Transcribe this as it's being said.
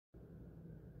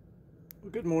Well,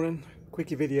 good morning.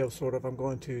 Quickie video sort of. I'm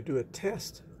going to do a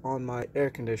test on my air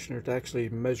conditioner to actually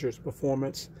measure its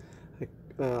performance.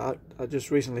 I just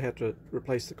recently had to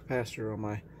replace the capacitor on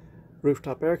my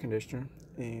rooftop air conditioner,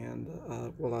 and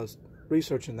while I was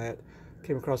researching that,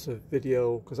 came across a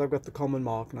video because I've got the Coleman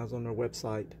Mach and I was on their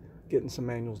website getting some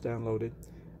manuals downloaded,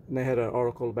 and they had an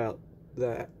article about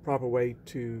the proper way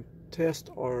to test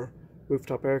our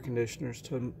rooftop air conditioners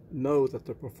to know that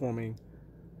they're performing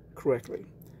correctly.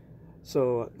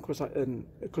 So of course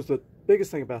the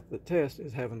biggest thing about the test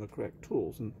is having the correct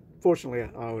tools, and fortunately I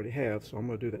already have, so I'm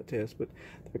going to do that test. But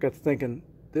I got to thinking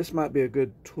this might be a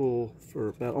good tool for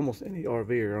about almost any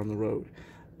RVer on the road.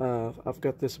 I've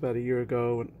got this about a year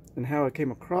ago, and how I came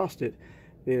across it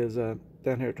is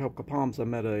down here at Tropical Palms I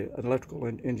met an electrical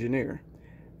engineer,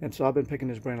 and so I've been picking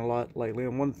his brain a lot lately.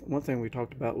 And one thing we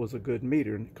talked about was a good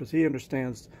meter, because he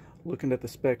understands, looking at the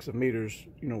specs of meters,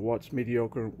 you know, what's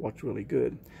mediocre and what's really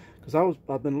good. Because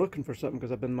I've been looking for something,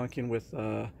 because I've been monkeying with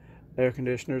air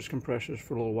conditioners, compressors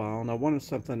for a little while, and I wanted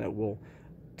something that will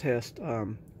test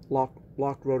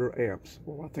locked rotor amps,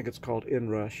 or I think it's called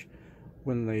inrush.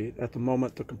 When at the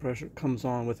moment the compressor comes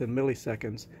on, within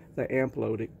milliseconds, the amp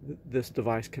load, this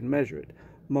device can measure it.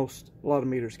 A lot of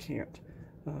meters can't,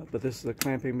 but this is a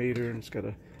clamping meter, and it's got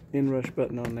an inrush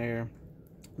button on there.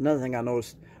 Another thing I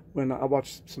noticed when I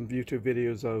watched some YouTube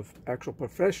videos of actual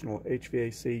professional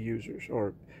HVAC users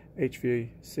or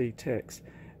HVAC techs,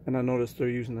 and I noticed they're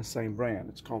using the same brand.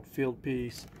 It's called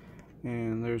Fieldpiece,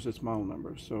 and there's its model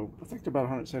number. So I think they're about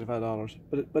 $175,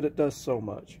 but it does so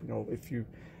much. You know,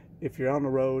 if you're on the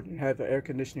road and have the air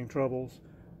conditioning troubles,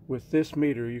 with this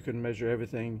meter you can measure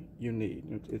everything you need.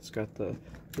 It's got the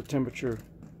temperature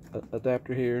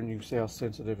adapter here, and you can see how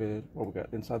sensitive it is. What we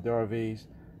got inside the RVs,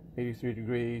 83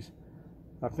 degrees.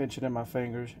 I pinch it in my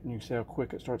fingers, and you can see how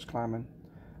quick it starts climbing.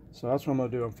 So that's what I'm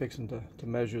going to do. I'm fixing to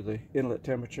measure the inlet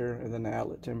temperature and then the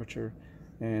outlet temperature,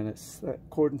 and it's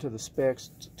according to the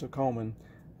specs to Coleman,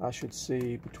 I should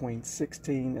see between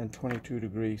 16 and 22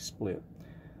 degrees split.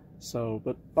 So,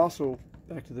 but also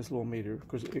back to this little meter,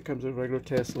 because it comes with regular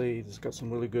test leads. It's got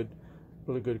some really good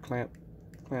clamp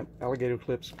alligator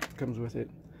clips comes with it.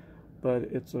 But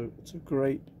it's a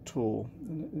great tool,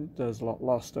 and it does a lot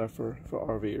of stuff for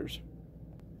RVers.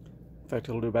 In fact,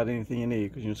 it'll do about anything you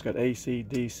need, because it's got AC,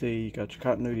 DC, you got your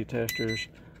continuity testers.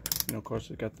 You know, of course,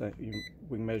 it's got that. We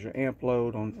can measure amp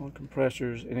load on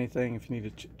compressors, anything. If you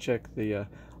need to check the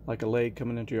like a leg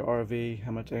coming into your RV,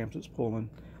 how much amps it's pulling.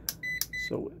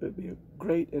 So it'd be a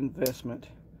great investment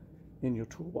in your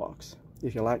toolbox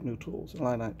if you like new tools. And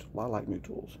I like new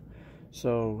tools.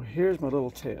 So here's my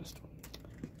little test.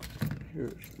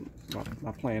 Here's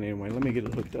my plan anyway. Let me get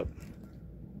it hooked up.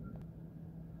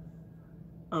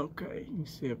 Okay, you can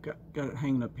see I've got it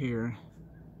hanging up here,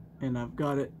 and I've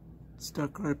got it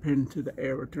stuck right up into the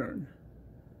air return,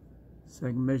 so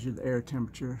I can measure the air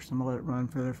temperature. So I'm gonna let it run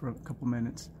for a couple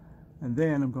minutes, and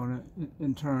then I'm gonna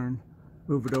in turn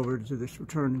move it over to this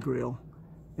return grill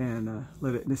and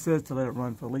let it. And it says to let it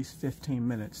run for at least 15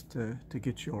 minutes to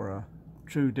get your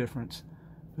true difference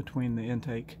between the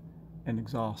intake and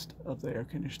exhaust of the air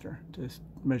conditioner, to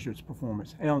measure its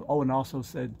performance. And also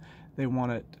said they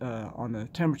want it on the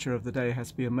temperature of the day, it has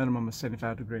to be a minimum of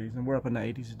 75 degrees, and we're up in the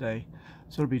 80s today,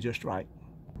 so it'll be just right.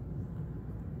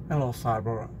 And a little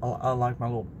sidebar, I like my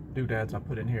little doodads I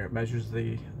put in here. It measures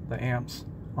the amps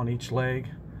on each leg.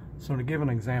 So to give an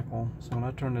example, so when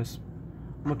I turn this,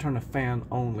 I'm going to turn the fan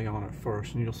only on it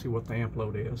first, and you'll see what the amp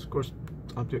load is. Of course,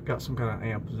 I've got some kind of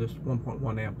amp, this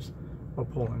 1.1 amps are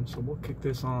pulling. So we'll kick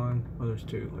this on. Well, there's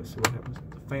two. Let's see what happens.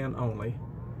 The fan only.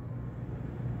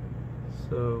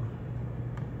 So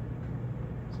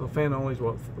fan only is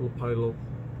what, probably a little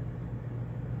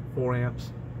 4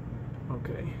 amps.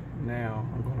 Okay, now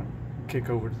I'm going to kick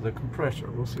over to the compressor.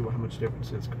 We'll see how much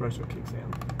difference this compressor kicks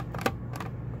in.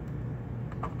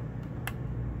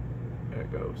 There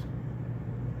it goes.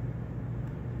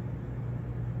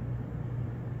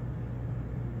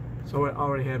 So it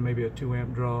already had maybe a 2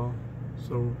 amp draw,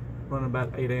 so running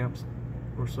about 8 amps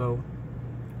or so.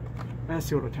 Let's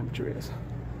see what the temperature is.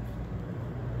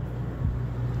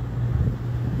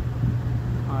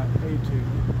 Alright, 82.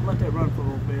 Let that run for a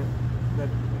little bit.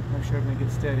 Make sure everything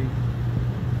gets steady.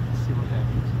 Let's see what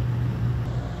happens.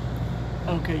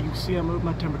 Okay, you can see I moved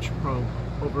my temperature probe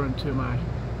over into my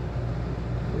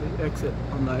exit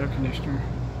on the air conditioner,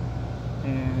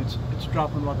 and it's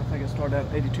dropping. Like I think it started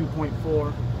at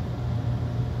 82.4,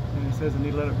 and it says I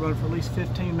need to let it run for at least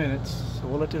 15 minutes. So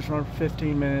we'll let this run for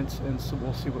 15 minutes, and so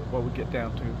we'll see what we get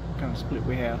down to, what kind of split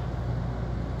we have.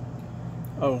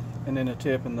 Oh, and then a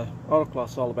tip in the article I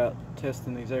saw about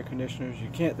testing these air conditioners.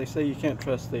 They say you can't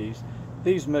trust these.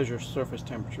 These measure surface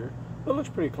temperature, but it looks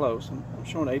pretty close. I'm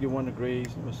showing 81 degrees.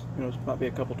 It was, it might be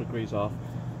a couple degrees off.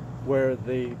 Where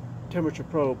the temperature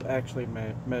probe actually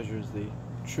measures the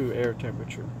true air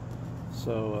temperature.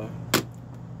 So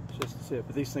just it.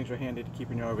 But these things are handy to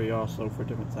keep in your RV also for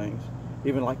different things.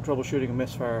 Even like troubleshooting a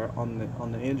misfire on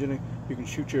the engine. You can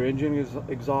shoot your engine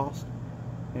exhaust,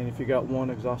 and if you got one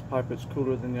exhaust pipe that's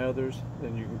cooler than the others,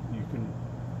 then you can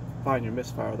find your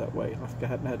misfire that way. If I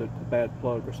hadn't had a bad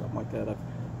plug or something like that,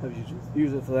 I've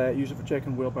used it for that. Use it for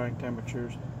checking wheel bearing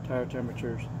temperatures, tire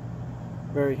temperatures.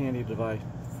 Very handy device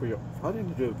for you. If I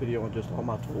didn't do a video on just all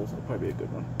my tools, that'd probably be a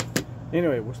good one.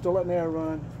 Anyway, we're still letting the air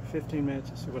run for 15 minutes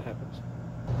and see what happens.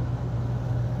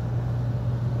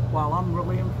 Wow, I'm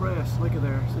really impressed. Look at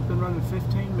there. So it's been running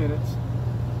 15 minutes.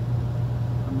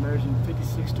 I'm measuring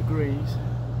 56 degrees.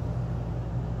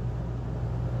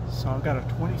 So I've got a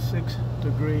 26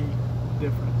 degree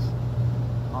difference.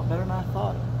 A lot better than I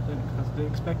thought. I didn't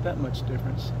expect that much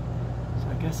difference. So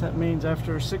I guess that means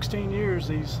after 16 years,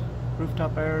 these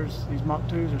Rooftop airs, these Mach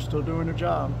 2s, are still doing their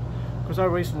job. Because I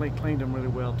recently cleaned them really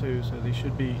well too, so they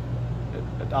should be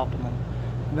at optimum.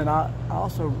 And then I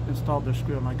also installed this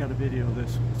grill, and I got a video of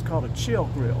this. It's called a chill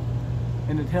grill,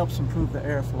 and it helps improve the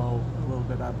airflow a little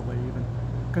bit, I believe.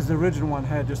 Because the original one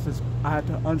had just this, I had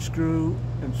to unscrew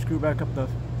and screw back up the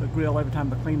grill every time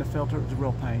to clean the filter. It was a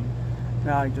real pain.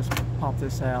 Now I can just pop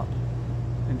this out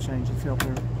and change the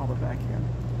filter, pop it back in.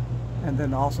 And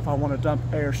then also if I want to dump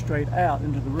air straight out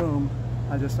into the room,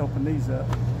 I just open these up.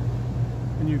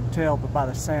 And you can tell by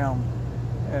the sound,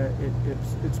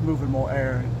 it's moving more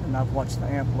air, and I've watched the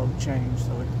amp load change,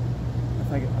 so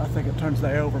I think it turns the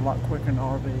air over a lot quicker in the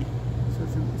RV. So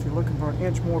if you're looking for an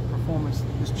inch more performance,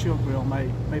 this chill grill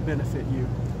may benefit you.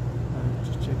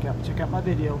 Just check out my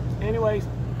video. Anyways,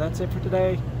 that's it for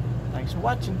today. Thanks for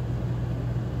watching.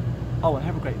 Oh, and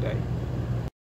have a great day.